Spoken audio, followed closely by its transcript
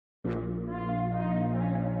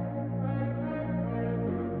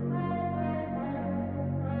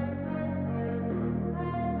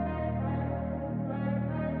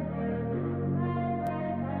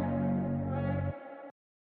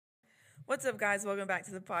What's up, guys? Welcome back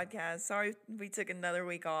to the podcast. Sorry we took another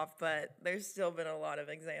week off, but there's still been a lot of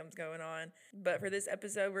exams going on. But for this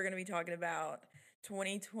episode, we're going to be talking about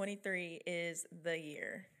 2023 is the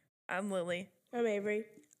year. I'm Lily, I'm Avery.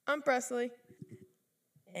 I'm Presley.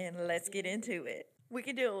 and let's get into it. We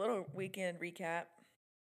can do a little weekend recap.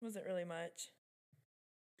 Wasn't really much.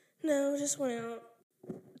 No, just went out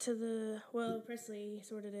to Presley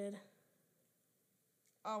sort of did.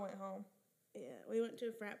 I went home. Yeah, we went to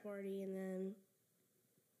a frat party and then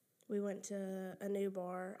we went to a new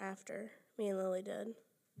bar after. Me and Lily did.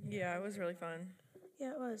 Yeah, it was really fun. Yeah,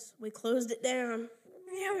 it was. We closed it down.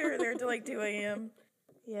 Yeah, we were there till like 2 a.m.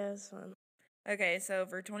 Yeah, it was fun. Okay, so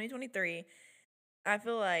for 2023, I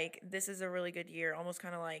feel like this is a really good year, almost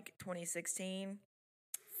kind of like 2016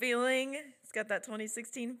 feeling. It's got that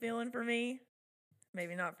 2016 feeling for me.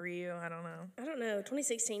 Maybe not for you, I don't know. I don't know.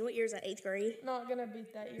 2016, what year is that? 8th grade? Not gonna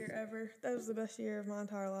beat that year ever. That was the best year of my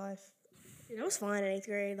entire life. Dude, I was fun in 8th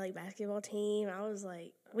grade, like basketball team. I was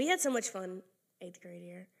like, we had so much fun 8th grade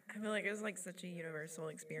year. I feel like it was like such a universal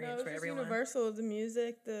No, experience it was for just everyone. universal. The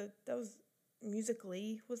music, that was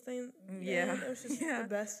Musical.ly was thing. Yeah. It was just Yeah. the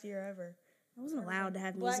best year ever. I wasn't allowed to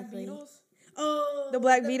have Black Musical.ly. Beatles. Oh, The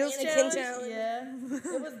Black Beatles mannequin challenge. Yeah,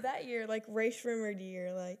 it was that year, like Ray Shrimmer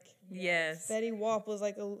year, like Yes. Betty Wap was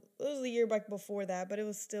like it was the year like before that, but it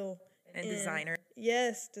was still And in. designer.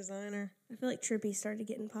 Yes, designer. I feel like Trippy started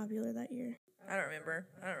getting popular that year. I don't remember.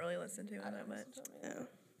 I don't really listen to him that much. Oh.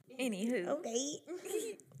 Anywho. Okay.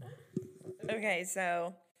 Okay,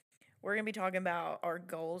 so we're gonna be talking about our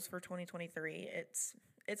goals for 2023.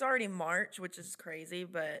 It's already March, which is crazy,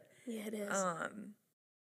 but Yeah, it is.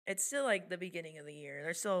 it's still like the beginning of the year.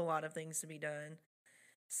 There's still a lot of things to be done.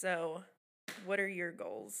 So, what are your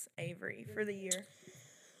goals, Avery, for the year?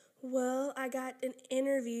 Well, I got an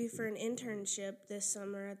interview for an internship this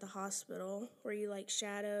summer at the hospital where you like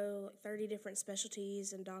shadow like 30 different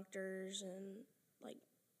specialties and doctors and like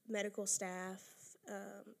medical staff.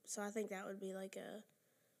 So I think that would be like a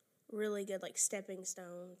really good like stepping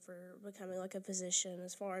stone for becoming like a physician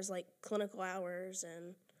as far as like clinical hours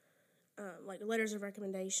and like letters of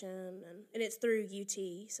recommendation and it's through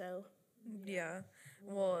UT. So Yeah.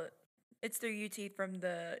 Well, it's through UT from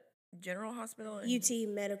the general hospital. And UT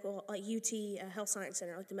medical like UT Health Science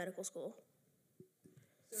Center like the medical school.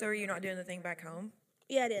 So, are you not doing the thing back home?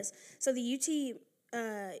 Yeah, it is. So the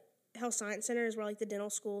UT Health Science Center is where like the dental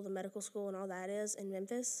school, the medical school, and all that is in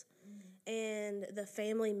Memphis. And the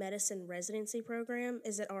family medicine residency program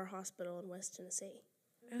is at our hospital in West Tennessee.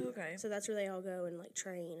 Oh, okay. So that's where they all go and like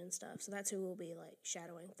train and stuff. So that's who we'll be like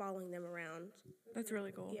shadowing, following them around. That's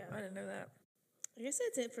really cool. Yeah. I didn't know that. I guess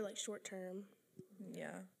that's it for like short term.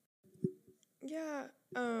 Yeah. Yeah,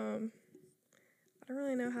 I don't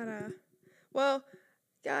really know how to. Well,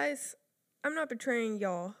 guys, I'm not betraying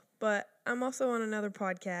y'all, but I'm also on another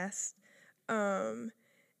podcast, and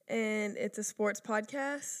it's a sports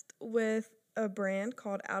podcast with a brand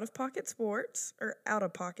called Out of Pocket Sports or Out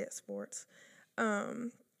of Pocket Sports,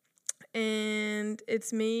 and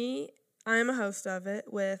it's me. I'm a host of it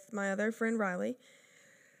with my other friend Riley,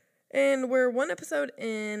 and we're one episode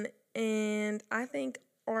in, and I think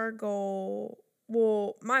our goal,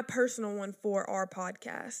 well, my personal one for our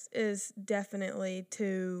podcast is definitely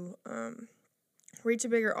to reach a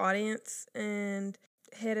bigger audience and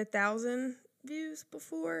hit 1,000 views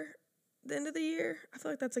before the end of the year. I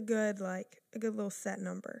feel like that's a good little set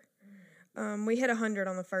number. We hit 100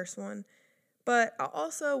 on the first one, but I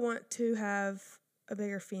also want to have a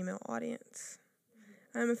bigger female audience.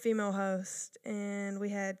 I'm a female host, and we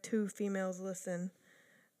had 2 females listen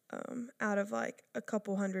out of like a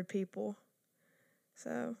couple hundred people.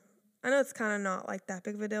 So I know it's kind of not like that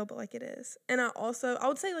big of a deal, but like it is. And I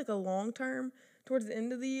would say like a long term towards the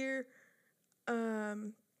end of the year,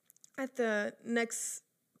 at the next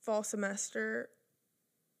fall semester,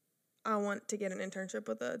 I want to get an internship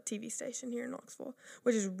with a TV station here in Knoxville,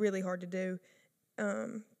 which is really hard to do.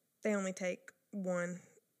 They only take 1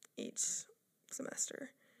 each semester,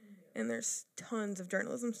 and there's tons of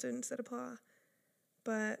journalism students that apply.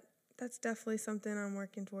 But that's definitely something I'm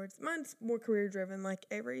working towards. Mine's more career-driven, like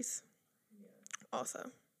Avery's. Also.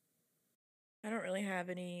 I don't really have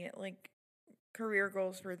any like career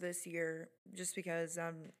goals for this year just because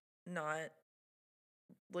I'm not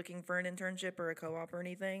looking for an internship or a co-op or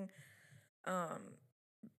anything.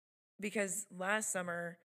 Because last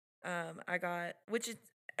summer I got, which is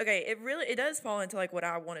okay, it does fall into like what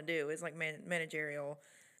I want to do is like managerial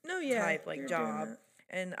No, yeah. type like you're doing job. that.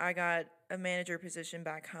 And I got a manager position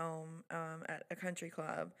back home at a country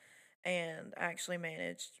club, and I actually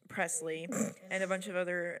managed Presley and a bunch of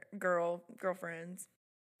other girlfriends.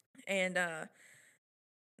 And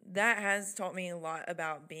that has taught me a lot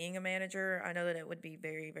about being a manager. I know that it would be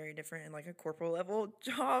very, very different in like a corporal level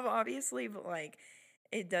job, obviously, but like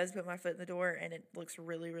it does put my foot in the door and it looks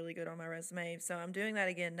really, really good on my resume. So I'm doing that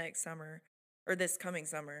again next summer or this coming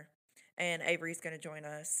summer. And Avery's going to join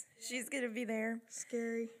us. She's going to be there.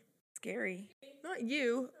 Scary. Scary. Not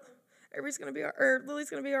you. Lily's gonna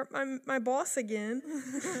be my boss again.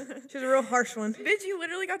 She's a real harsh one. Bitch, you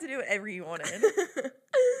literally got to do whatever you wanted.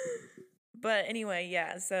 But anyway,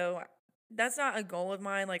 yeah, so that's not a goal of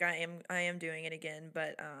mine. Like I am doing it again,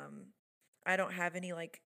 but I don't have any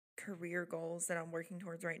like career goals that I'm working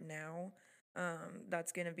towards right now.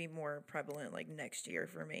 That's gonna be more prevalent like next year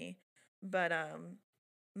for me. But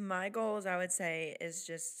my goals I would say is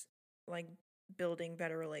just like building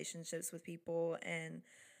better relationships with people and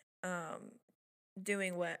um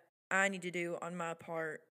doing what I need to do on my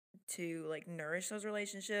part to like nourish those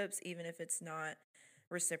relationships, even if it's not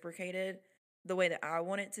reciprocated the way that I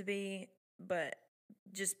want it to be. But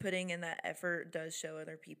just putting in that effort does show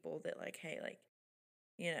other people that, like, hey, like,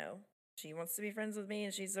 you know, she wants to be friends with me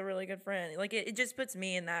and she's a really good friend. Like, it just puts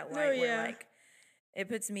me in that light where, yeah. like, it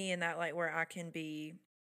puts me in that light where I can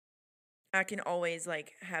always,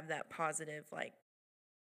 like, have that positive, like,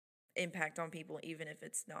 impact on people, even if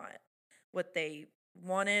it's not what they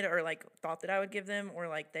wanted or like thought that I would give them, or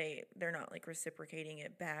like they're not like reciprocating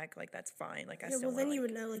it back. Like that's fine. Like I Yeah, still well, then wanna, you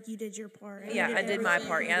like, would know, like, you did your part. and you yeah, I did my everything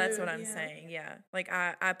part. you Yeah, could that's do, what I'm yeah. saying. Yeah, like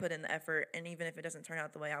I put in the effort, and even if it doesn't turn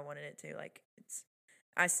out the way I wanted it to, like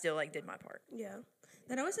I still like did my part. Yeah.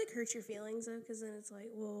 That always, like, hurts your feelings, though, because then it's like,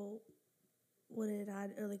 well, what did I,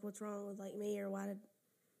 or, like, what's wrong with, like, me, or why did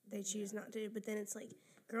they choose not to? But then it's, like,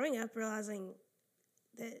 growing up, realizing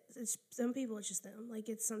that some people, it's just them. Like,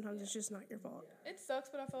 sometimes it's just not your fault. It sucks,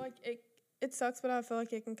 but I feel like it sucks, but I feel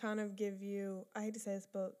like it can kind of give you, I hate to say this,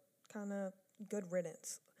 but kind of good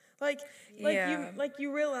riddance. Yeah.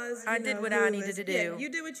 You realize I you did know, what who I needed is- to yeah, do. you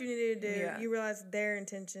did what you needed to do. Yeah. You realize their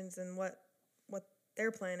intentions and what their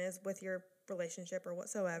plan is with your relationship or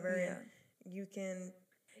whatsoever, Yeah. and you can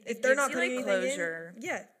It if they're gives not you, putting like, anything closure. in,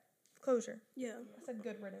 yeah, closure. Yeah. I said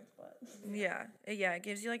good riddance, but Yeah, it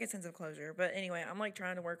gives you like a sense of closure. But anyway, I'm like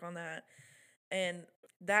trying to work on that, and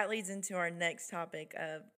that leads into our next topic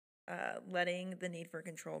of letting the need for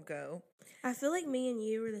control go. I feel like me and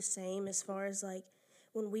you are the same as far as, like,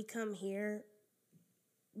 when we come here,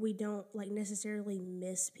 we don't, like, necessarily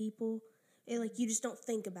miss people. Like, you just don't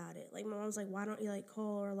think about it. Like, my mom's like, why don't you, like,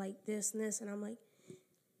 call or, like, this and this? And I'm like,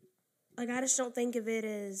 I just don't think of it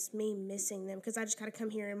as me missing them because I just kind of come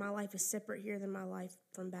here and my life is separate here than my life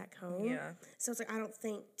from back home. Yeah, So it's like I don't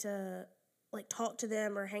think to, like, talk to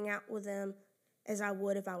them or hang out with them as I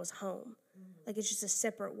would if I was home. Like, it's just a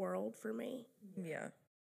separate world for me. yeah,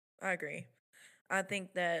 I agree. I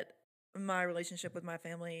think that my relationship with my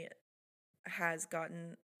family has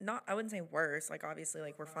gotten not, I wouldn't say worse, like obviously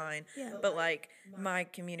like we're fine, Yeah. but like my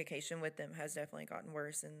communication with them has definitely gotten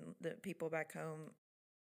worse, and the people back home,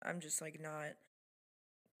 I'm just like not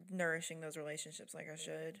nourishing those relationships like I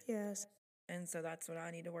should. Yes. And so that's what I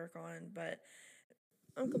need to work on. But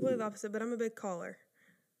I'm completely the opposite, but I'm a big caller.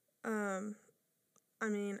 I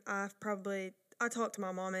mean, I talk to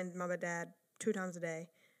my mom and my dad 2 times a day.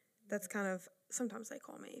 That's kind of, sometimes they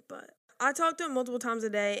call me, but I talk to them multiple times a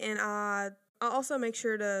day, and I also make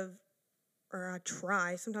sure I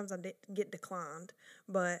try, sometimes I get declined,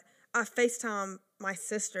 but I FaceTime my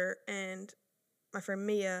sister and my friend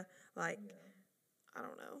Mia, like, I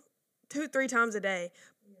don't know, 2-3 times a day.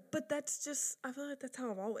 But that's just, I feel like that's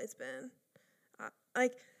how I've always been.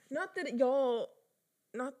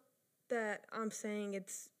 Not that I'm saying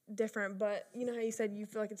it's different, but you know how you said you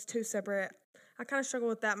feel like it's too separate. I kind of struggled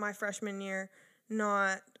with that my freshman year,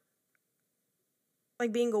 not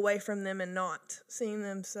like being away from them and not seeing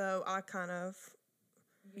them. So I kind of,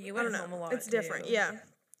 you I went don't home know. a lot. It's different, too. yeah.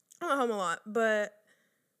 I went home a lot, but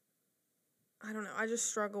I don't know. I just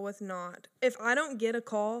struggle with not. If I don't get a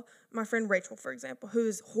call, my friend Rachel, for example,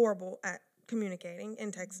 who's horrible at communicating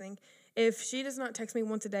and texting, if she does not text me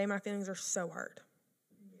once a day, my feelings are so hurt.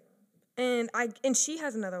 And she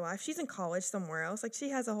has another life. She's in college somewhere else. Like, she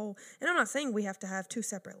has a whole, and I'm not saying we have to have 2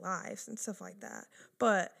 separate lives and stuff like that,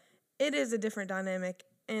 but it is a different dynamic,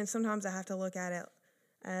 and sometimes I have to look at it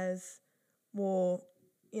as, well,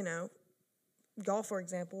 you know, y'all, for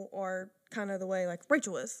example, are kind of the way, like,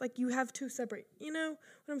 Rachel is. Like, you have 2 separate, you know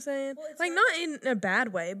what I'm saying? Like, not in a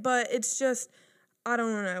bad way, but it's just, I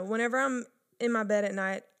don't know. Whenever I'm in my bed at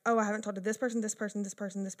night, oh, I haven't talked to this person, this person, this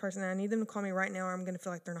person, this person, and I need them to call me right now or I'm going to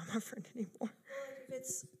feel like they're not my friend anymore. If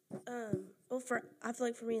it's, I feel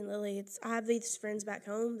like for me and Lily, I have these friends back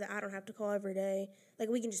home that I don't have to call every day. Like,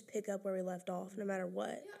 we can just pick up where we left off no matter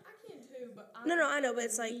what. Yeah, I can too. No, I know, but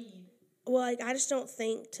it's like, well, like, I just don't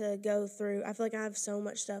think to go through, I feel like I have so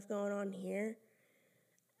much stuff going on here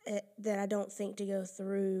that I don't think to go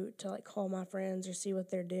through to, like, call my friends or see what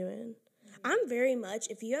they're doing. I'm very much,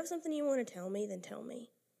 if you have something you want to tell me, then tell me.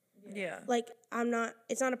 Yeah. Like,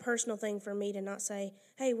 it's not a personal thing for me to not say,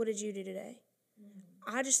 hey, what did you do today?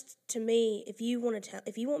 To me, if you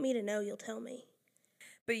want me to know, you'll tell me.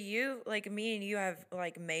 But you, like me and you have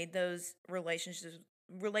like made those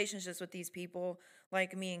relationships with these people.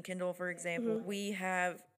 Like me and Kendall, for example, we've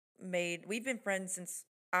been friends since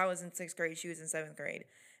I was in 6th grade, she was in 7th grade.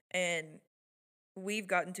 And we've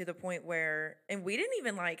gotten to the point where, and we didn't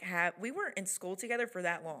even we weren't in school together for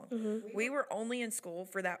that long. We were only in school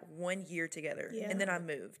for that 1 year together. Yeah. And then I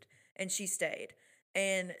moved and she stayed.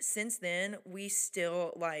 And since then, we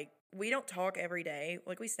still we don't talk every day.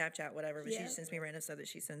 Like we Snapchat, whatever, but she just sends me random stuff that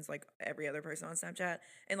she sends like every other person on Snapchat,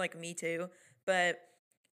 and like me too. But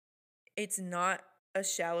it's not a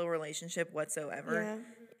shallow relationship whatsoever.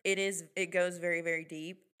 Yeah. It goes very, very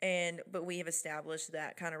deep. But we have established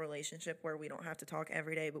that kind of relationship where we don't have to talk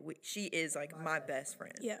every day, but she is like my best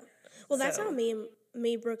friend. Yeah. Well, that's how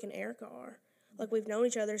me, Brooke, and Erica are. Like, we've known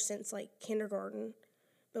each other since like kindergarten,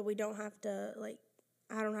 but we don't have to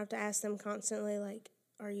I don't have to ask them constantly like,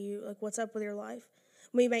 are you like, what's up with your life?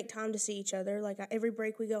 We make time to see each other. Like every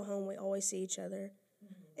break we go home, we always see each other,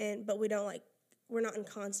 but we don't we're not in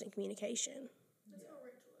constant communication. That's how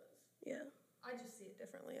Rachel is. Yeah. I just see it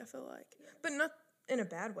differently, I feel like. But not in a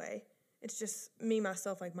bad way. It's just me,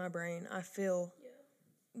 myself, like my brain. I feel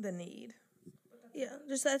the need. Yeah.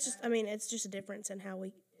 It's just a difference in how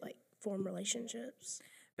we form relationships.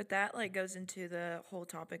 But that goes into the whole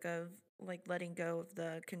topic of letting go of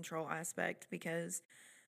the control aspect, because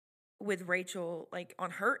with Rachel,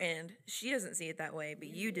 on her end, she doesn't see it that way, but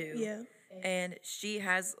you do. Yeah. And she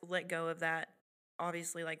has let go of that,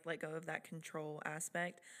 obviously, let go of that control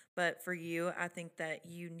aspect. But for you, I think that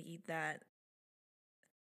you need that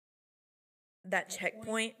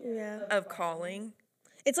checkpoint of calling.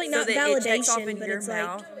 It's so not that validation, it checks off in but your it's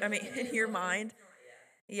mouth. In your mind.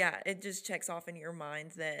 Yeah, it just checks off in your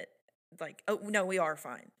mind that, oh, no, we are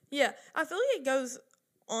fine. Yeah, I feel like it goes,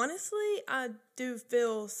 honestly, I do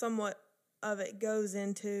feel somewhat of it goes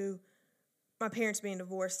into my parents being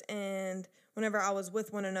divorced, and whenever I was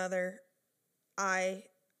with one another,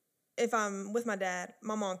 if I'm with my dad,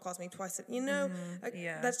 my mom calls me twice,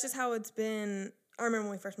 that's just how it's been. I remember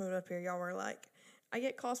when we first moved up here, y'all were like, I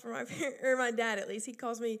get calls from my parent, or my dad at least, he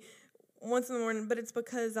calls me once in the morning, but it's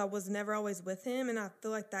because I was never always with him, and I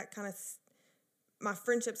feel like that kind of, my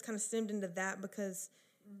friendships kind of stemmed into that, because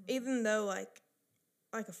even though, like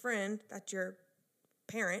a friend, that's your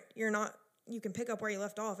parent, you can pick up where you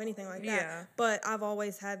left off, anything like that. Yeah. But I've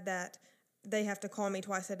always had that, they have to call me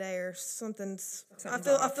twice a day or something's I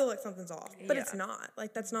feel like something's off. But it's not.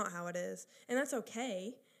 That's not how it is. And that's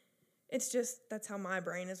okay. It's just, that's how my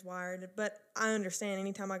brain is wired. But I understand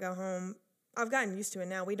anytime I go home, I've gotten used to it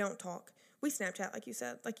now. We don't talk. We Snapchat, like you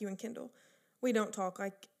said, like you and Kendall. We don't talk,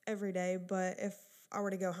 every day. But if I were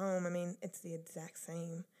to go home, it's the exact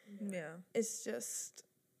same. Yeah. It's just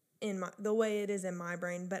the way it is in my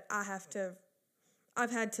brain. But I've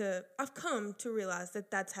come to realize that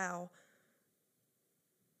that's how,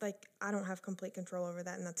 I don't have complete control over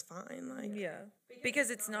that, and that's fine. Yeah. Because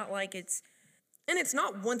it's not like it's... And it's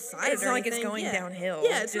not one-sided. It's not like it's going downhill.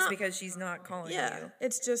 Yeah, it's just not, because she's not calling you.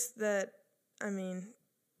 It's just that,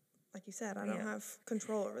 like you said, I don't have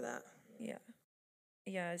control over that. Yeah.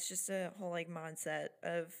 Yeah, it's just a whole mindset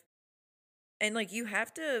of, and you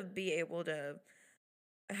have to be able to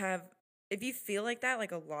have, if you feel like that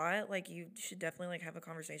a lot, you should definitely have a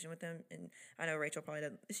conversation with them. And I know Rachel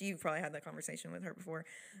you've probably had that conversation with her before.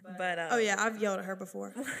 But oh yeah, I've yelled at her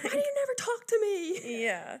before. Why do you never talk to me?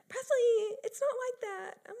 Yeah. Presley, it's not like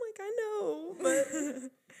that. I'm like, I know,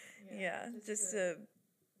 but yeah, just to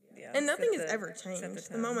and nothing has ever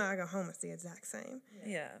changed. The moment I go home, it's the exact same.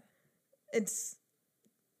 Yeah. It's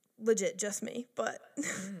legit just me, but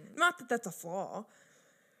not that that's a flaw.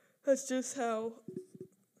 That's just how.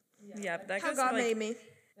 Yeah, but that how goes God for, made me.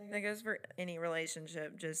 That goes for any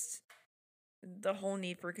relationship. Just the whole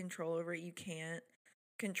need for control over it. You can't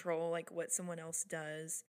control what someone else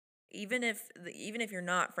does, even if you're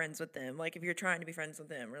not friends with them. If you're trying to be friends with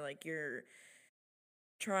them, or you're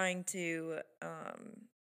trying to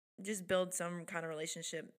just build some kind of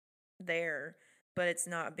relationship there, but it's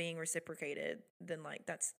not being reciprocated, then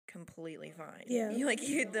that's completely fine. Yeah.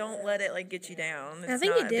 You don't let it get you down. I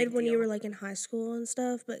think it did when you were in high school and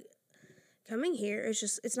stuff, but coming here,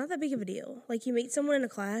 it's not that big of a deal. You meet someone in a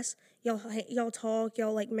class, y'all talk,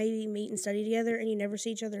 y'all maybe meet and study together, and you never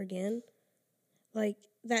see each other again.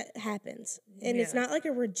 that happens. And it's Yeah. not like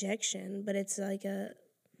a rejection, but it's like a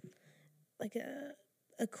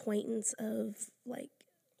acquaintance of like,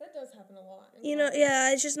 That does happen a lot. you know,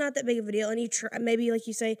 yeah, it's just not that big of a deal. And you maybe like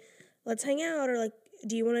you say, let's hang out, or like,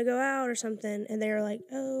 do you want to go out or something? And they're like,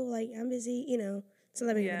 oh, like I'm busy, you know, it's not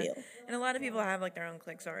that big of a deal. And a lot of people have like their own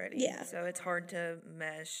cliques already. Yeah. So it's hard to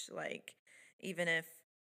mesh, like, even if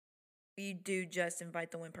you do just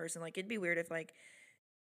invite the one person. Like, it'd be weird if like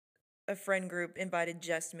a friend group invited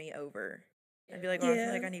just me over. I'd be like, well, I feel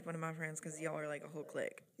Yeah. like I need one of my friends because y'all are like a whole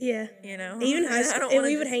clique, Yeah. you know? Even high I school, don't and wanna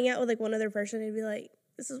we would just- hang out with like one other person, and be like,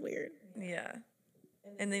 this is weird. Yeah.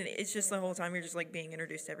 And then it's just the whole time you're just like being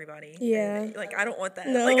introduced to everybody. And, Yeah. like, I don't want that.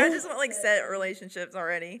 No. Like, I just want like set relationships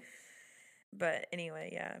already. But anyway,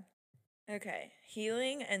 yeah. Okay.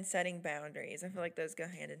 Healing and setting boundaries. I feel like those go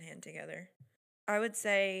hand in hand together. I would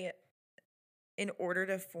say in order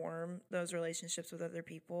to form those relationships with other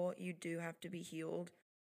people, you do have to be healed.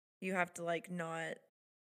 You have to like not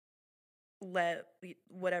let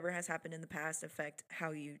whatever has happened in the past affect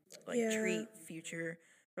how you like Yeah. treat future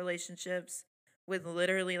relationships with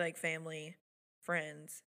literally like family,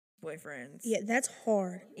 friends, boyfriends, Yeah, that's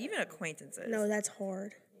hard. even acquaintances. No, that's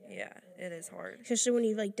hard. Yeah, it is hard. Especially when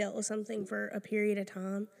you've like dealt with something for a period of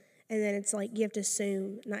time, and then it's like you have to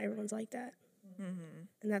assume not everyone's like that, and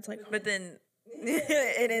that's like. But then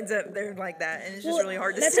it ends up they're like that, and it's just Well, really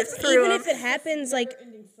hard to that's sift like, through even them. if it happens like,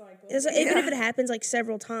 even if it happens like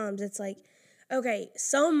several times, it's like, okay,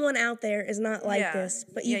 someone out there is not like this,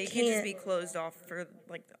 but you can't just be closed off for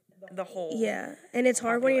like the whole. Yeah, and it's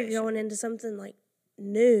hard when you're population. going into something like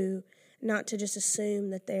new, not to just assume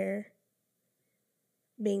that they're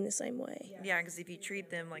being the same way. Yeah, because if you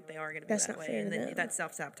treat them like they are going to be That's that not way, fair and to then them. that's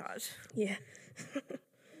self-sabotage. Yeah.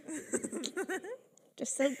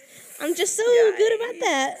 I'm just so good about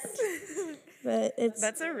that. But it's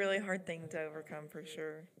That's a really hard thing to overcome for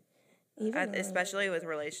sure. even Especially with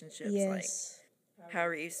relationships. yes. Like, how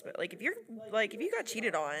are you like if you got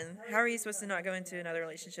cheated on, how are you supposed to not go into another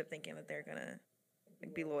relationship thinking that they're gonna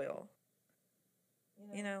like be loyal?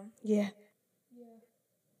 You know, Yeah,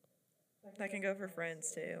 that can go for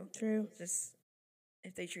friends too. true. Just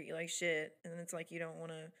if they treat you like shit, and it's like you don't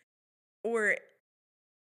want to, or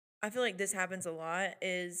I feel like this happens a lot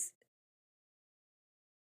is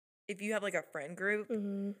if you have like a friend group,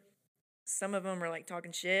 Mhm. some of them are like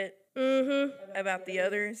talking shit Mhm. about the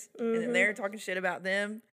others, and then they're talking shit about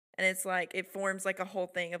them, and it's like it forms like a whole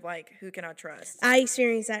thing of like who can I trust? I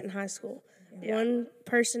experienced that in high school. Yeah. One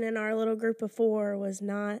person in our little group of 4 was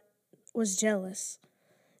jealous.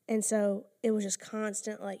 And so it was just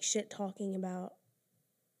constant like shit talking about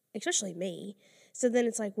especially me. So then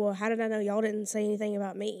it's like, well, how did I know y'all didn't say anything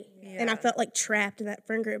about me? And I Yeah. felt like trapped in that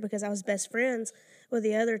friend group because I was best friends with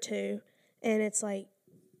the other two. And it's like,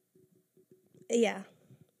 yeah.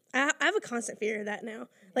 I have a constant fear of that now.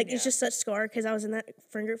 Like, it's Yeah. just such scar because I was in that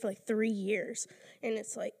friend group for like 3 years. And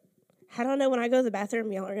it's like, how do I know when I go to the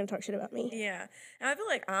bathroom, y'all are going to talk shit about me? Yeah, and I feel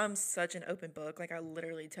like I'm such an open book. Like I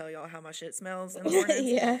literally tell y'all how my shit smells in the mornings.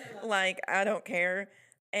 Yeah. Like I don't care,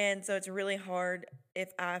 and so it's really hard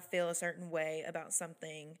if I feel a certain way about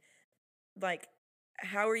something. Like,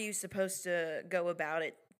 how are you supposed to go about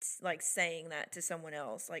it? Like saying that to someone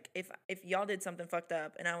else. Like if y'all did something fucked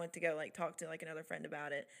up, and I went to go like talk to like another friend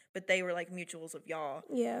about it, but they were like mutuals of y'all,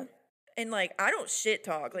 Yeah. and like I don't shit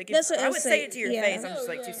talk. Like That's if, what I I was would say saying, it to your yeah. face. I'm just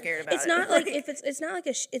No, like too yeah. scared about It's it. not like if it's not like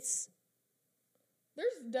it's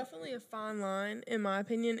There's definitely a fine line, in my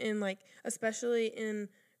opinion, in like, especially in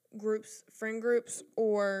groups, friend groups,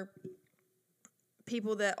 or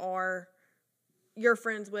people that are you're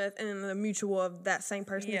friends with and the mutual of that same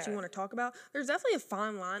person that you Yeah. want to talk about. There's definitely a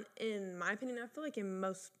fine line, in my opinion. I feel like in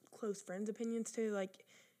most close friends' opinions too, like,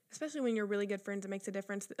 especially when you're really good friends, it makes a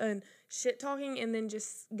difference. And shit talking and then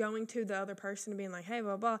just going to the other person and being like, hey,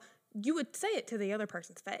 blah, blah, you would say it to the other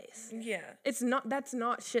person's face. Yeah. That's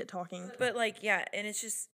not shit talking. But like, yeah, and it's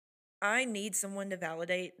just I need someone to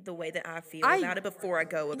validate the way that I feel I- about it before I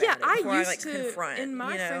go about Yeah, it. I Before used I like to, confront. in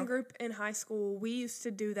my you know? friend group in high school, we used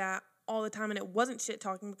to do that all the time, and it wasn't shit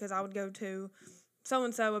talking because I would go to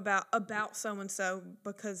so-and-so about so-and-so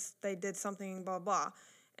because they did something, blah, blah.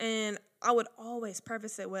 And I would always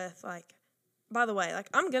preface it with, like, by the way, like,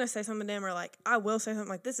 I'm going to say something to them, or, like, I will say something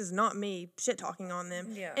like, this is not me shit-talking on them.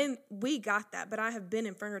 Yeah. And we got that, but I have been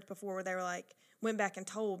in friend groups before where they were, like, went back and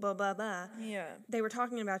told, blah, blah, blah. Yeah. They were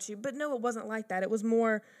talking about you, but no, it wasn't like that. It was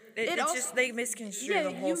more... It's also- just they misconstrue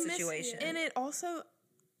the whole situation. And it also,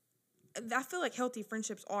 I feel like healthy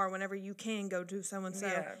friendships are whenever you can go to so-and-so.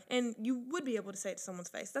 Yeah. And you would be able to say it to someone's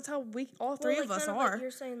face. That's how all three of us are. Like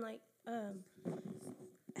you're saying like,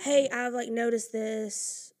 hey, I've like noticed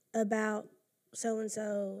this about so and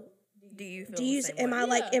so. Do you feel Do the you? same Am way? I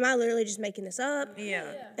like? Am I literally just making this up?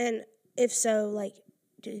 Yeah. And if so, like,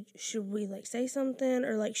 should we like say something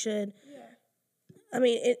or like should? I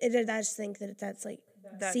mean, I just think that that's like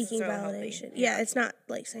That's seeking so healthy. validation. Yeah, it's not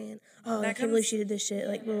like saying, "Oh, I That can't believe comes- she did this shit."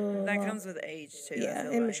 Like, blah, blah, blah, That blah. comes with age too. I Yeah,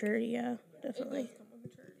 feel immaturity. Yeah, definitely.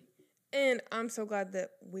 And I'm so glad that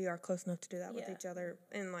we are close enough to do that with Yeah. each other.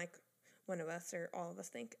 And like one of us or all of us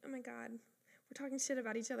think, oh my God, we're talking shit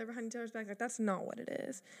about each other behind each other's back. Like that's not what it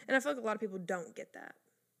is. And I feel like a lot of people don't get that.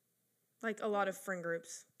 Like a lot of friend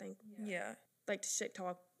groups think Like. Yeah. like to shit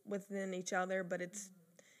talk within each other, but it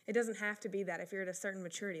doesn't have to be that if you're at a certain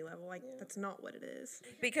maturity level. Like that's not what it is.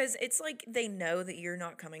 Because it's like they know that you're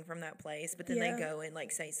not coming from that place, but then Yeah. they go and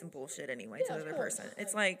like say some bullshit anyway to the other person.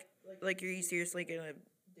 It's like are you seriously gonna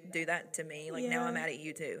do that to me? Like now I'm Yeah. mad at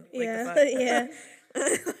you too. Like, Yeah, the yeah,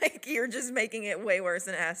 fuck? Like you're just making it way worse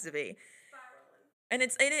than it has to be. And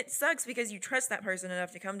it sucks because you trust that person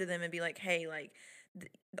enough to come to them and be like, hey, like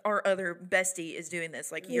our other bestie is doing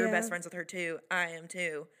this. Like you're Yeah. best friends with her too. I am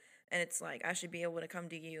too. And it's like I should be able to come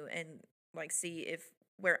to you and like see if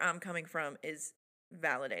where I'm coming from is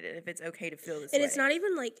validated. If it's okay to feel this and way. it's not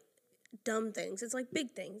even like dumb things. It's like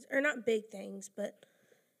big things, or not big things, but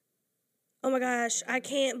oh my gosh, I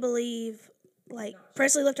can't believe like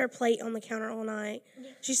Presley left our plate on the counter all night.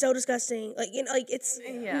 She's so disgusting. Like like it's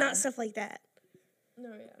Yeah. not stuff like that.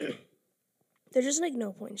 No, yeah. There's just like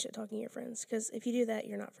no point in shit talking to your friends because if you do that,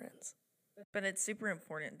 you're not friends. But it's super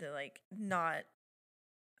important to like not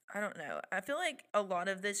I don't know. I feel like a lot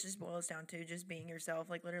of this just boils down to just being yourself,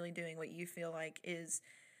 like literally doing what you feel like is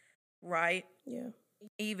right, Yeah.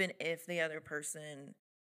 even if the other person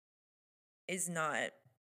is not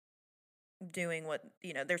doing what,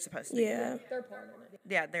 they're supposed to be Yeah. doing. They're part of it.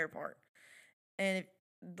 Yeah, their part. And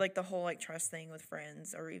like the whole like trust thing with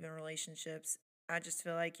friends or even relationships, I just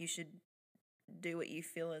feel like you should do what you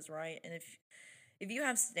feel is right. And if you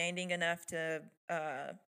have standing enough to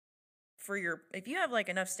if you have like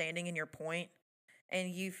enough standing in your point and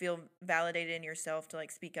you feel validated in yourself to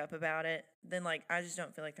like speak up about it, then like I just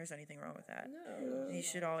don't feel like there's anything wrong with that. No. You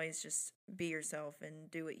should always just be yourself and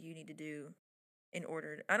do what you need to do in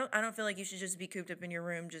order I don't feel like you should just be cooped up in your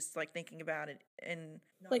room just like thinking about it and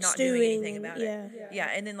Like not stewing. doing anything and- about yeah. it. Yeah,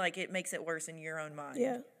 and then like it makes it worse in your own mind.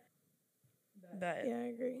 Yeah. But Yeah, I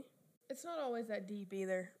agree. It's not always that deep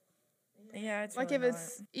either. yeah, it's Like really if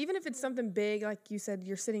it's even if it's something big, like you said,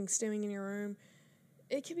 you're sitting stewing in your room,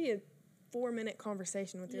 it could be a 4-minute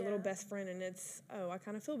conversation with your little best friend, and it's I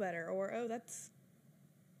kind of feel better, or that's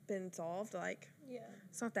been solved. Like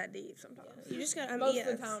it's not that deep sometimes. You just got. Most yeah,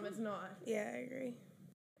 of the time, it's not. Yeah, I agree.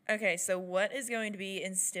 Okay, so what is going to be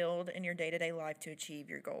instilled in your day-to-day life to achieve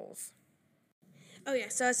your goals? Oh yeah,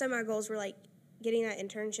 so I said my goals were like getting that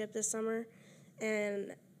internship this summer,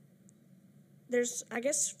 and I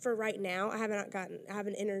guess for right now I have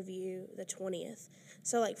an interview the 20th.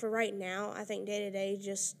 So like for right now, I think day to day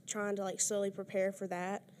just trying to like slowly prepare for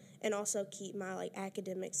that, and also keep my like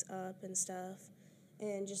academics up and stuff,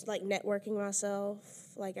 and just like networking myself.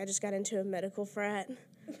 Like I just got into a medical frat,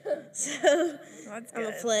 so That's I'm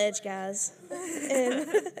a good. pledge, guys. And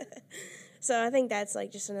so I think that's like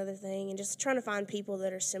just another thing, and just trying to find people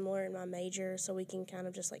that are similar in my major so we can kind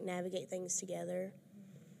of just like navigate things together.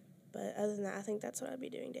 But other than that, I think that's what I'd be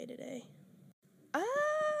doing day to day.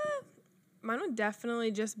 Mine would definitely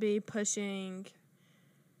just be pushing.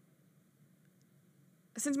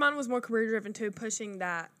 Since mine was more career driven too, pushing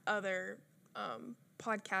that other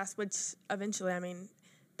podcast, which eventually, I mean,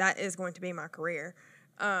 that is going to be my career.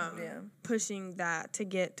 Pushing that to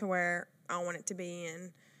get to where I want it to be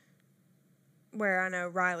and where I know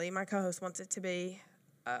Riley, my co-host, wants it to be.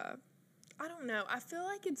 I don't know. I feel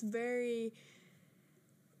like it's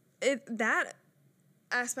that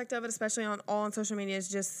aspect of it, especially on social media, is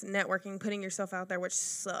just networking, putting yourself out there, which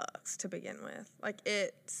sucks to begin with. Like,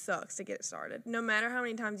 it sucks to get it started. No matter how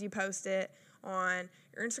many times you post it on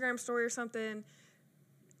your Instagram story or something,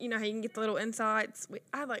 you know how you can get the little insights.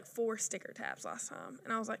 I had like 4 sticker tabs last time,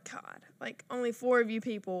 and I was like, God, like only 4 of you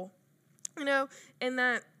people, and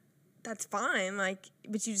that's fine. Like,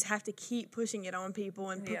 but you just have to keep pushing it on people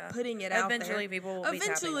and putting it out there. Eventually, people will be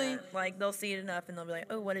tapping that. Like they'll see it enough, and they'll be like,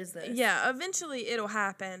 "Oh, what is this?" Yeah, eventually it'll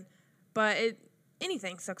happen, but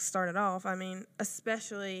anything sucks to start it off. I mean,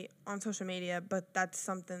 especially on social media, but that's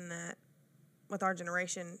something that with our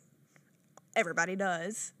generation, everybody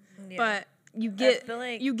does. Yeah. But you get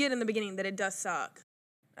in the beginning that it does suck.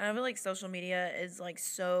 I feel like social media is like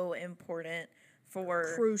so important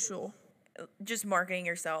for Crucial. just marketing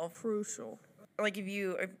yourself. Crucial. Like if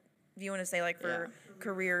you want to say like for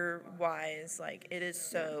career wise, like it is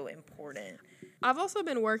so important. I've also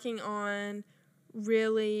been working on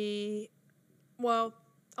really, well,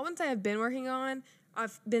 I wouldn't say I've been working on.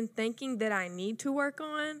 I've been thinking that I need to work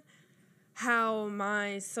on how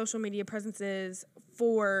my social media presence is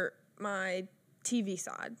for my TV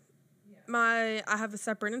side. I have a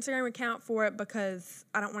separate Instagram account for it because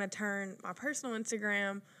I don't want to turn my personal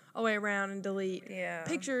Instagram all the way around and delete Yeah.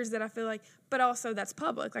 pictures that I feel like, but also that's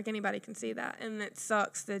public, like anybody can see that, and it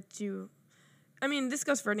sucks that this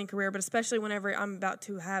goes for any career, but especially whenever I'm about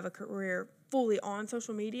to have a career fully on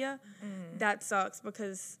social media, that sucks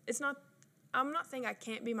because I'm not saying I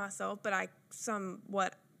can't be myself, but I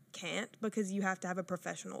somewhat can't because you have to have a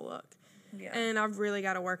professional look. Yeah. And I've really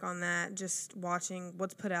got to work on that, just watching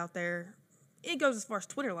what's put out there. It goes as far as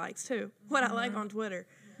Twitter likes, too, what I like on Twitter.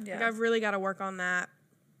 Yeah. Like, I've really got to work on that,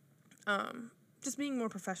 just being more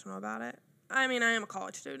professional about it. I am a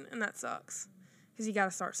college student, and that sucks because you got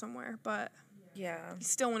to start somewhere, but Yeah. you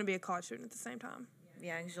still want to be a college student at the same time.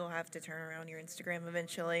 Yeah, and you'll have to turn around your Instagram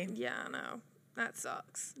eventually. Yeah, I know. That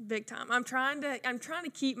sucks. Big time. I'm trying to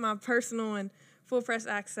keep my personal and Full Press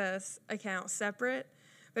Access account separate,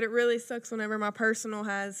 but it really sucks whenever my personal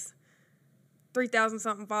has 3,000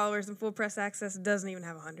 something followers and Full Press Access doesn't even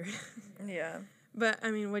have 100. Yeah. But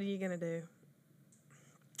what are you going to do?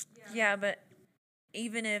 Yeah, but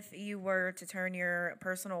even if you were to turn your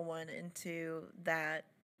personal one into that,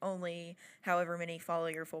 only however many follow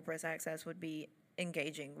your Full Press Access would be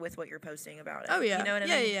engaging with what you're posting about it. Oh, yeah. You know what I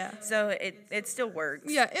Yeah, mean? yeah. So it still works.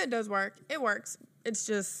 Yeah, it does work. It works. It's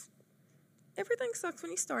just everything sucks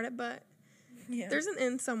when you start it, but Yeah. there's an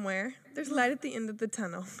end somewhere. There's light at the end of the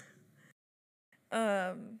tunnel.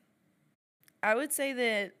 I would say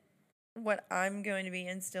that what I'm going to be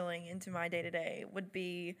instilling into my day-to-day would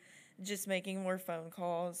be just making more phone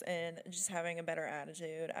calls and just having a better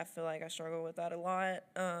attitude. I feel like I struggle with that a lot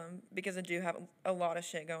because I do have a lot of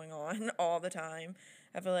shit going on all the time.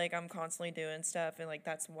 I feel like I'm constantly doing stuff, and like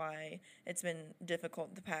that's why it's been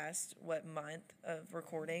difficult the past month of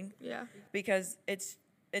recording, Yeah. because it's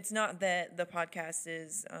not that the podcast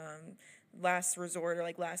is last resort or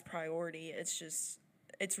like last priority. It's just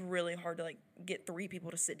it's really hard to like get 3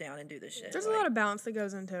 people to sit down and do this shit. There's a lot of balance that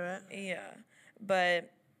goes into it. Yeah,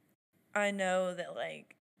 but I know that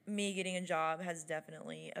like me getting a job has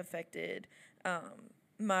definitely affected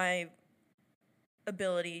my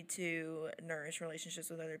ability to nourish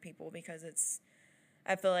relationships with other people, because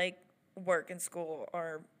I feel like work and school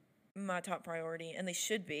are my top priority, and they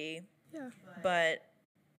should be, Yeah. but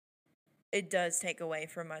it does take away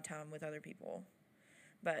from my time with other people.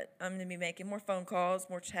 But I'm going to be making more phone calls,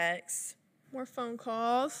 more texts. More phone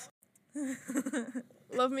calls.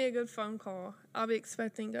 Love me a good phone call. I'll be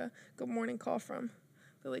expecting a good morning call from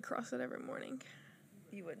Billy Crossett every morning.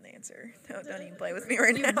 You wouldn't answer. Don't even play with me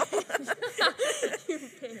right now.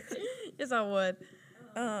 Yes, I would.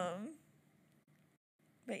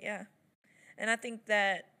 But yeah. And I think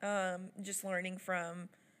that just learning from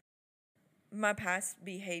my past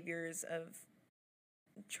behaviors of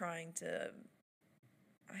trying to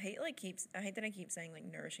I hate that I keep saying like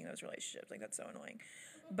nourishing those relationships. Like that's so annoying.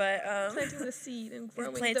 But Planting the seed and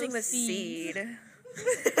growing planting the those seeds. seed.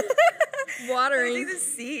 Watering. Planting the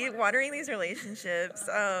seed, watering these relationships.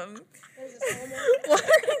 Watering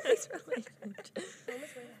these relationships.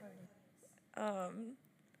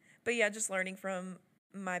 But yeah, just learning from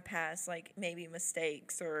my past, like maybe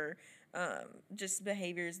mistakes or just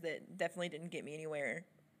behaviors that definitely didn't get me anywhere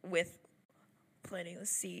with planting the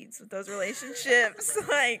seeds with those relationships.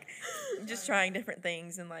 Like just trying different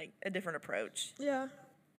things and like a different approach Yeah.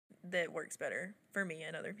 that works better for me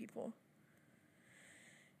and other people.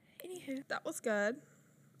 Anywho. That was good.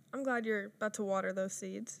 I'm glad you're about to water those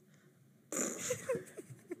seeds.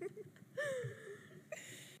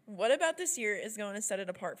 What about this year is going to set it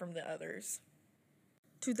apart from the others?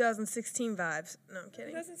 2016 vibes. No, I'm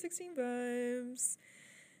kidding. 2016 vibes.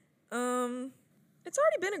 It's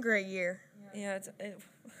already been a great year. Yeah,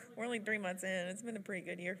 we're only 3 months in. It's been a pretty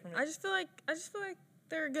good year for me. I just feel like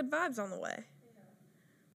there are good vibes on the way.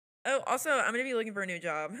 Oh, also, I'm going to be looking for a new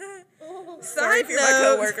job. Sorry Side if you're my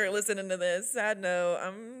note. coworker listening to this. Sad note,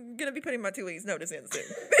 I'm going to be putting my 2 weeks notice in soon.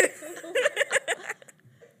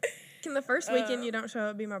 Can the first weekend you don't show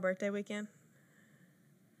up be my birthday weekend?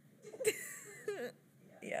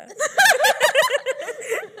 Yeah.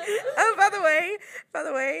 Oh, by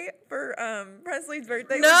the way, for Presley's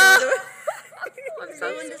birthday, No. I'm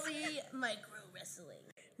going to see micro wrestling.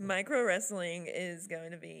 Micro wrestling is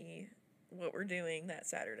going to be what we're doing that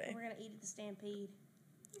Saturday. We're going to eat at the Stampede.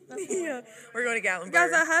 Yeah, we're going to Gatlinburg.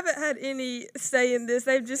 Guys, I haven't had any say in this.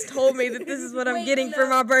 They've just told me that this is what I'm Wait, getting no. for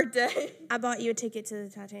my birthday. I bought you a ticket to the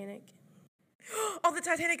Titanic. Oh, the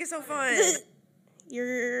Titanic is so fun.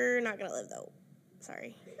 You're not going to live, though.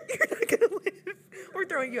 Sorry. You're not gonna live. We're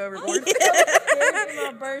throwing you overboard. It's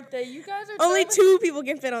my birthday. You guys are Only telling- 2 people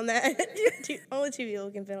can fit on that. Only 2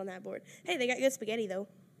 people can fit on that board. Hey, they got good spaghetti though.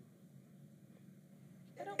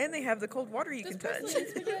 And they have the cold water you can touch. Presley eat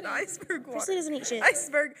spaghetti? Iceberg water. Presley doesn't eat shit.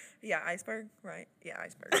 Iceberg. Yeah, iceberg. Right. Yeah,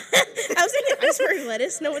 iceberg. I was thinking iceberg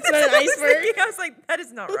lettuce. No, it's not an I was iceberg. thinking, I was like, that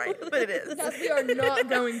is not right, but it is. Guys, we are not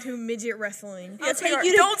going to midget wrestling. I'll take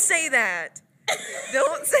you to. Don't say that.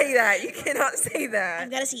 Don't say that. You cannot say I've that.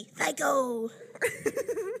 got to see Psycho.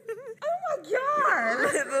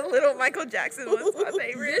 The little Michael Jackson was my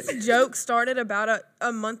favorite. This joke started about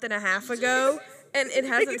a month and a half ago, and it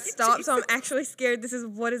hasn't stopped, so I'm actually scared this is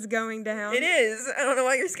what is going down. It is. I don't know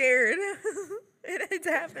why you're scared. It's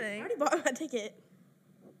I happening. already bought my ticket.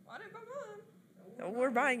 Why didn't I buy mine?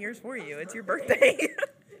 We're buying yours for you. It's your birthday.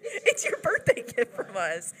 It's your birthday gift from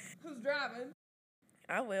us. Who's driving?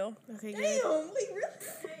 I will. Okay, good. we really.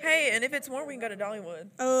 Hey, and if it's more, we can go to Dollywood.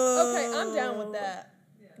 Oh. Okay, I'm down with that.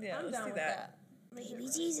 Yeah, I'm let's down do with that. Baby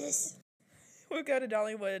Jesus. We'll go to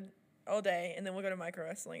Dollywood all day, and then we'll go to micro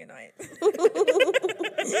wrestling at night.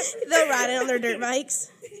 They'll ride it on their dirt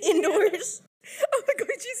bikes indoors. Oh my god,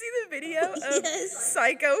 did you see the video of Yes.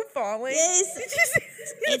 Psycho falling? Yes. Did you see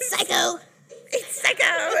It's Psycho. It's Psycho!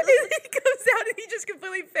 And then he comes out and he just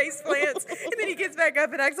completely face plants, and then he gets back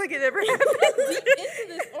up and acts like it never happened. Into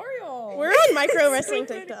this Oreo. We're on micro wrestling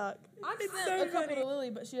funny. TikTok. I It's sent so a couple funny. to Lily,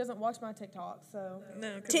 but she doesn't watch my TikTok, so.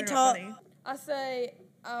 No, 'cause TikTok. they're not funny. I say,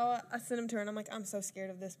 I send them to her, and I'm like, I'm so skired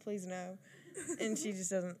of this, please no. And she just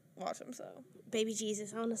doesn't watch them, so. Baby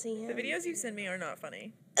Jesus, I want to see him. The videos you send me are not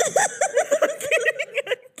funny. I'm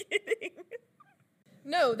kidding.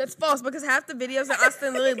 No, that's false, because half the videos that I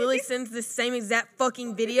send Lily, Lily sends the same exact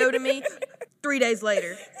fucking video to me 3 days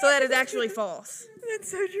later. So that is actually false. That's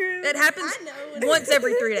so true. It happens I know. once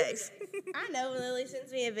every 3 days. I know Lily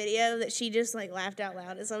sends me a video that she just like laughed out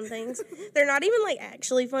loud at some things. They're not even like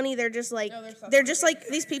actually funny. They're just like No, they're so they're just like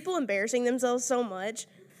these people embarrassing themselves so much.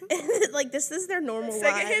 Like this is their normal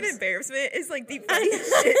Secondhand lives. embarrassment is like the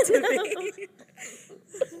funniest shit to me.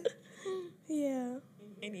 Yeah.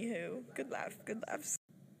 Anywho, good laugh, good laughs.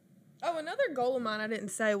 Oh, another goal of mine I didn't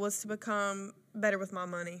say was to become better with my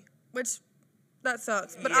money, which that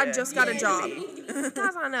sucks. But I Yeah. just got a job.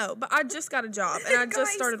 Guys, I know, but I just got a job and I just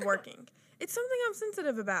Guys. started working. It's something I'm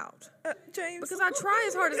sensitive about James. because I try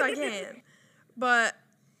as hard as I can. But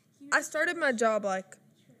I started my job like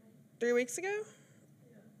 3 weeks ago.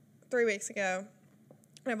 3 weeks ago.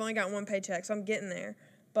 And I've only got one paycheck, so I'm getting there.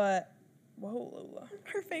 But whoa, Lola.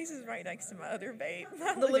 Her face is right next to my other babe.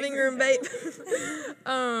 The living room babe.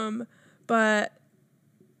 But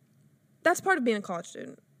that's part of being a college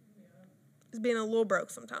student. Is being a little broke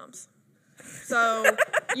sometimes. So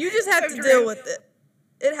you just have So to true. deal with it.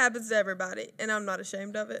 It happens to everybody, and I'm not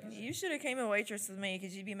ashamed of it. You should have came a waitress with me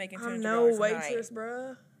because you'd be making $200 I'm a no night. waitress,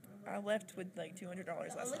 bruh. I left with like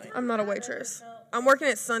 $200 last night. I'm not a waitress. I'm working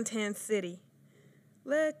at Suntan City.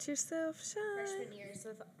 Let yourself shine. Freshman year is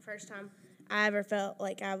the first time I ever felt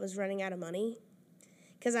like I was running out of money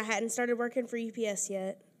because I hadn't started working for UPS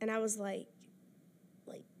yet, and I was like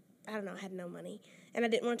I don't know, I had no money, and I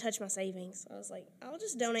didn't want to touch my savings. I was like, I'll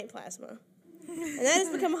just donate plasma, and that has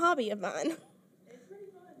become a hobby of mine.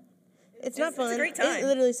 It's not It's fun. a great time. It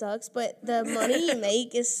literally sucks, but the money you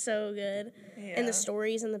make is so good, and Yeah. the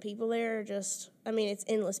stories and the people there are just. I mean, it's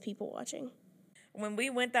endless people watching. When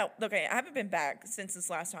we went okay, I haven't been back since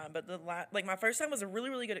this last time, but like my first time was a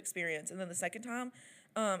really, really good experience, and then the second time,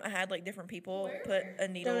 I had like different people put a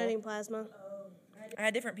needle. Donating plasma. I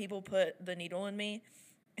had different people put the needle in me,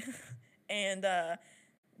 and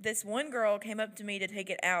this one girl came up to me to take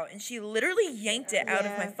it out, and she literally yanked it out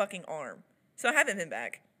of my Yeah. fucking arm. So I haven't been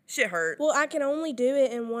back. Shit hurt. Well, I can only do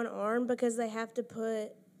it in one arm because they have to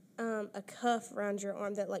put a cuff around your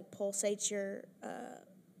arm that like pulsates your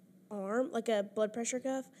arm, like a blood pressure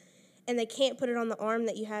cuff, and they can't put it on the arm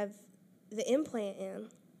that you have the implant in.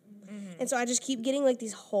 And so I just keep getting like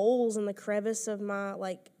these holes in the crevice of my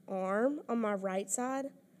like arm on my right side,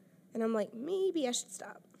 and I'm like, maybe I should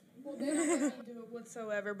stop. Well, they don't let me do it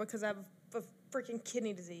whatsoever because I have a freaking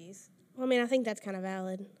kidney disease. Well, I mean, I think that's kind of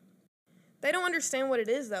valid. They don't understand what it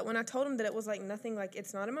is, though. When I told them that it was, like, nothing, like,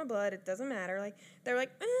 it's not in my blood, it doesn't matter, like, they were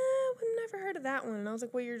like, we've never heard of that one. And I was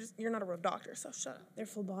like, well, you're not a real doctor, so shut up. They're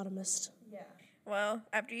phlebotomist. Yeah. Well,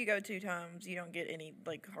 after you go 2 times, you don't get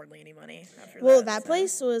hardly any money after Well, that. that so.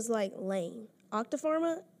 place was like lame.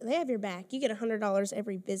 Octapharma, they have your back. You get $100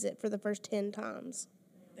 every visit for the first 10 times.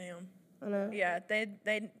 Damn. I know. Yeah,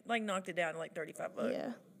 they like knocked it down to like $35.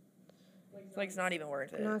 Yeah. Like it's not even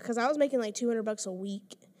worth it. No, because I was making like $200 a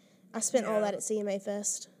week. I spent all Yeah. that at CMA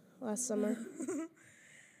Fest last summer.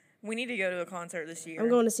 We need to go to a concert this year. I'm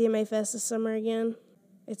going to CMA Fest this summer again.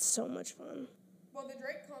 It's so much fun. Well, the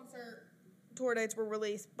Drake concert tour dates were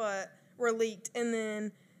leaked, and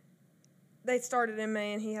then they started in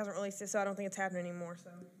May, and he hasn't released it, so I don't think it's happening anymore.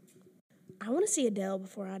 So I want to see Adele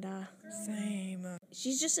before I die. Same.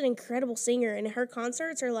 She's just an incredible singer, and her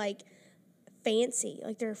concerts are like fancy,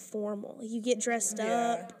 like they're formal. Like, you get dressed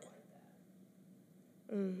up.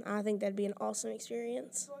 I think that'd be an awesome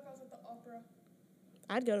experience. I feel like I was at the opera.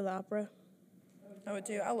 I'd go to the opera. I would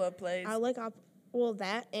too. I love plays. I like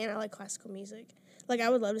that, and I like classical music. Like, I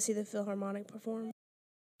would love to see the Philharmonic perform.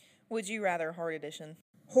 Would you rather hard edition?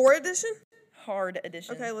 Horror edition? Hard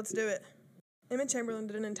edition. Okay, let's do it. Emma Chamberlain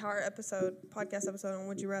did an entire podcast episode on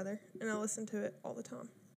Would You Rather, and I listen to it all the time.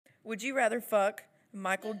 Would you rather fuck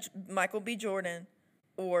Michael B. Jordan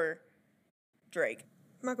or Drake?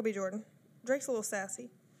 Michael B. Jordan. Drake's a little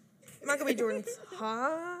sassy. Michael B. Jordan's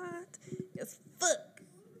hot as fuck.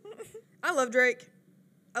 I love Drake.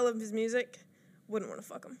 I love his music. Wouldn't want to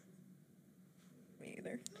fuck him. Me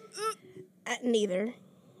either. Neither.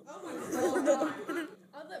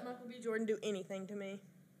 I'd let Michael B. Jordan do anything to me.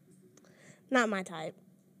 Not my type.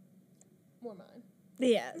 More mine.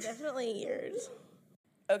 Yeah, definitely yours.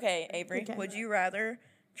 Okay, Avery. Okay. Would you rather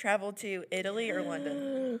travel to Italy or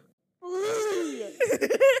London? I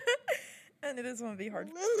knew this one would be hard.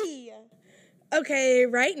 Lily. Okay,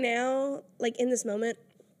 right now, like in this moment,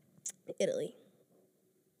 Italy.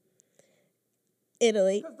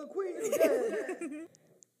 Italy. The queen is dead.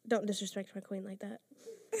 Don't disrespect my queen like that.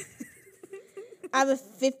 I have a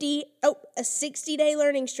 60-day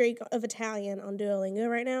learning streak of Italian on Duolingo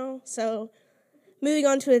right now. So, moving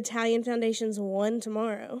on to Italian Foundations 1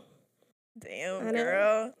 tomorrow. Damn, I know.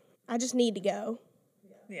 girl. I just need to go.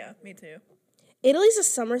 Yeah, me too. Italy's a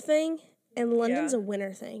summer thing, and London's Yeah. a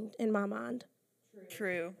winter thing in my mind.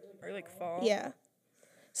 True. Or like fall. Yeah.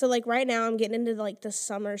 So, like, right now I'm getting into, like, the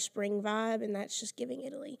summer, spring vibe, and that's just giving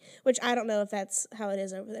Italy. Which I don't know if that's how it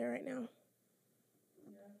is over there right now.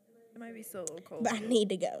 It might be still a little cold. But I need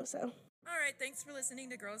to go, so. All right, thanks for listening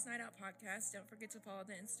to Girls Night Out Podcast. Don't forget to follow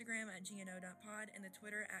the Instagram at gno.pod and the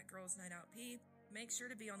Twitter at Girls Night Out P. Make sure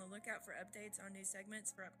to be on the lookout for updates on new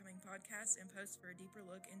segments for upcoming podcasts and posts for a deeper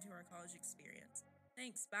look into our college experience.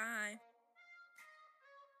 Thanks, bye.